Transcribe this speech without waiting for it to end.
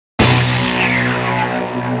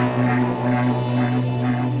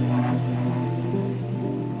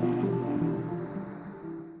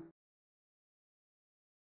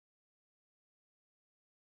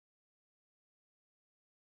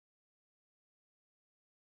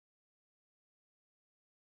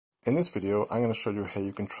In this video, I'm going to show you how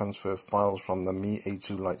you can transfer files from the Mi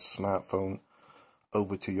A2 Lite smartphone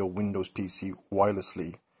over to your Windows PC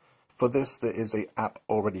wirelessly. For this, there is an app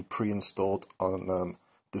already pre-installed on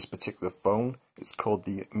this particular phone. It's called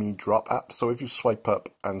the Mi Drop app. So if you swipe up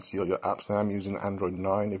and see all your apps, now I'm using Android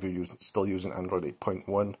 9. If you're still using Android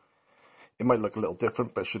 8.1, it might look a little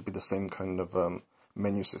different, but it should be the same kind of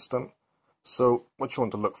menu system. So what you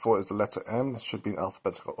want to look for is the letter M. It should be in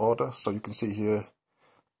alphabetical order. So you can see here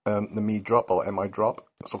the Mi Drop or Mi Drop.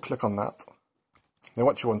 So click on that. Now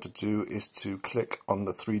what you want to do is to click on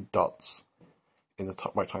the three dots in the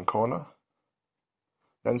top right hand corner.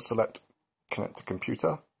 Then select Connect to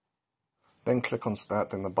Computer. Then click on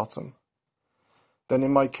Start in the bottom. Then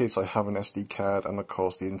in my case I have an SD card and of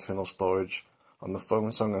course the internal storage on the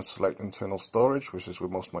phone. So I'm going to select internal storage, which is where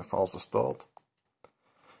most of my files are stored.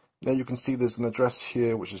 Now you can see there's an address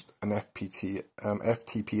here which is an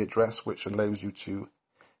FTP address, which allows you to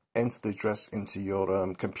enter the address into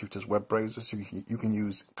your computer's web browser. So you can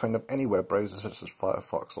use kind of any web browser such as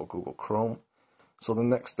Firefox or Google Chrome. So the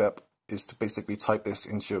next step is to basically type this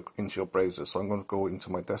into your browser. So I'm going to go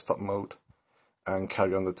into my desktop mode and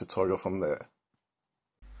carry on the tutorial from there.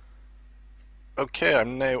 Okay,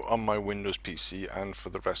 I'm now on my Windows PC, and for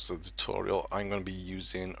the rest of the tutorial I'm going to be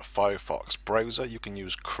using Firefox browser. You can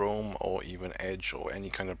use Chrome or even Edge or any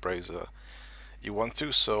kind of browser you want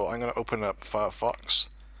to. So I'm going to open up Firefox,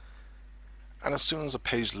 and as soon as the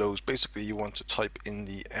page loads, basically you want to type in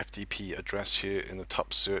the FTP address here in the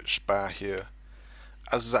top search bar here,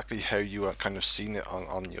 as exactly how you are kind of seeing it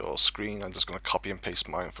on your screen. I'm just going to copy and paste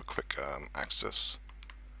mine for quick access.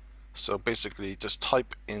 So basically just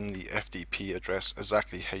type in the FTP address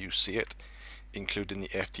exactly how you see it, including the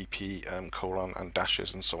FTP colon and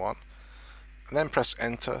dashes and so on, and then press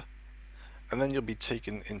enter, and then you'll be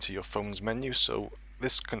taken into your phone's menu. So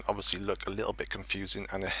this can obviously look a little bit confusing,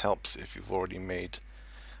 and it helps if you've already made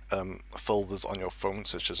folders on your phone,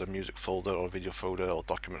 such as a music folder or a video folder or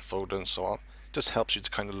document folder and so on. It just helps you to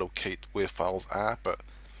kind of locate where files are. But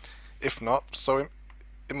if not, so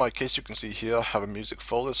in my case, you can see here I have a music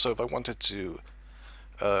folder. So if I wanted to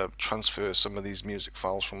transfer some of these music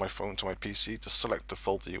files from my phone to my PC, just select the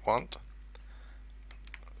folder you want,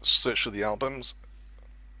 search for the albums,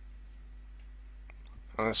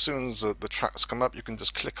 and as soon as the tracks come up, you can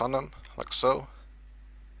just click on them like so,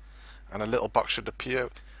 and a little box should appear,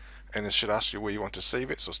 and it should ask you where you want to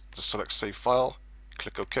save it. So just select Save File,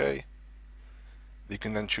 click OK. You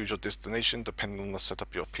can then choose your destination depending on the setup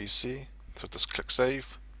of your PC. So just click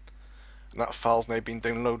Save, and that file's now been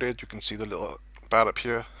downloaded. You can see the little bar up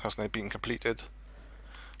here has now been completed,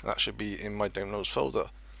 and that should be in my downloads folder.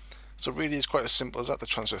 So really it's quite as simple as that to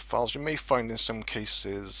transfer files. You may find in some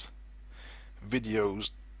cases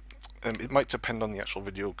videos, it might depend on the actual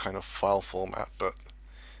video kind of file format, but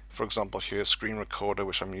for example here, screen recorder,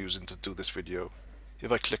 which I'm using to do this video,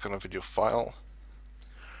 if I click on a video file,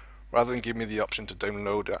 rather than give me the option to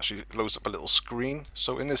download, it actually loads up a little screen.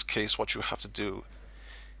 So in this case what you have to do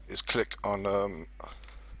is click on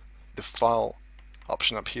the file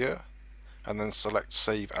option up here, and then select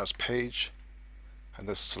Save as Page, and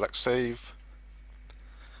then select Save,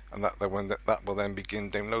 and that will then begin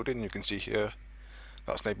downloading. And you can see here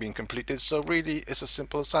that's now being completed. So really it's as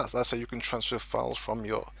simple as that. That's how you can transfer files from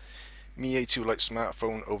your Mi A2 Lite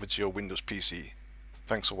smartphone over to your Windows PC.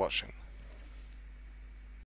 Thanks for watching.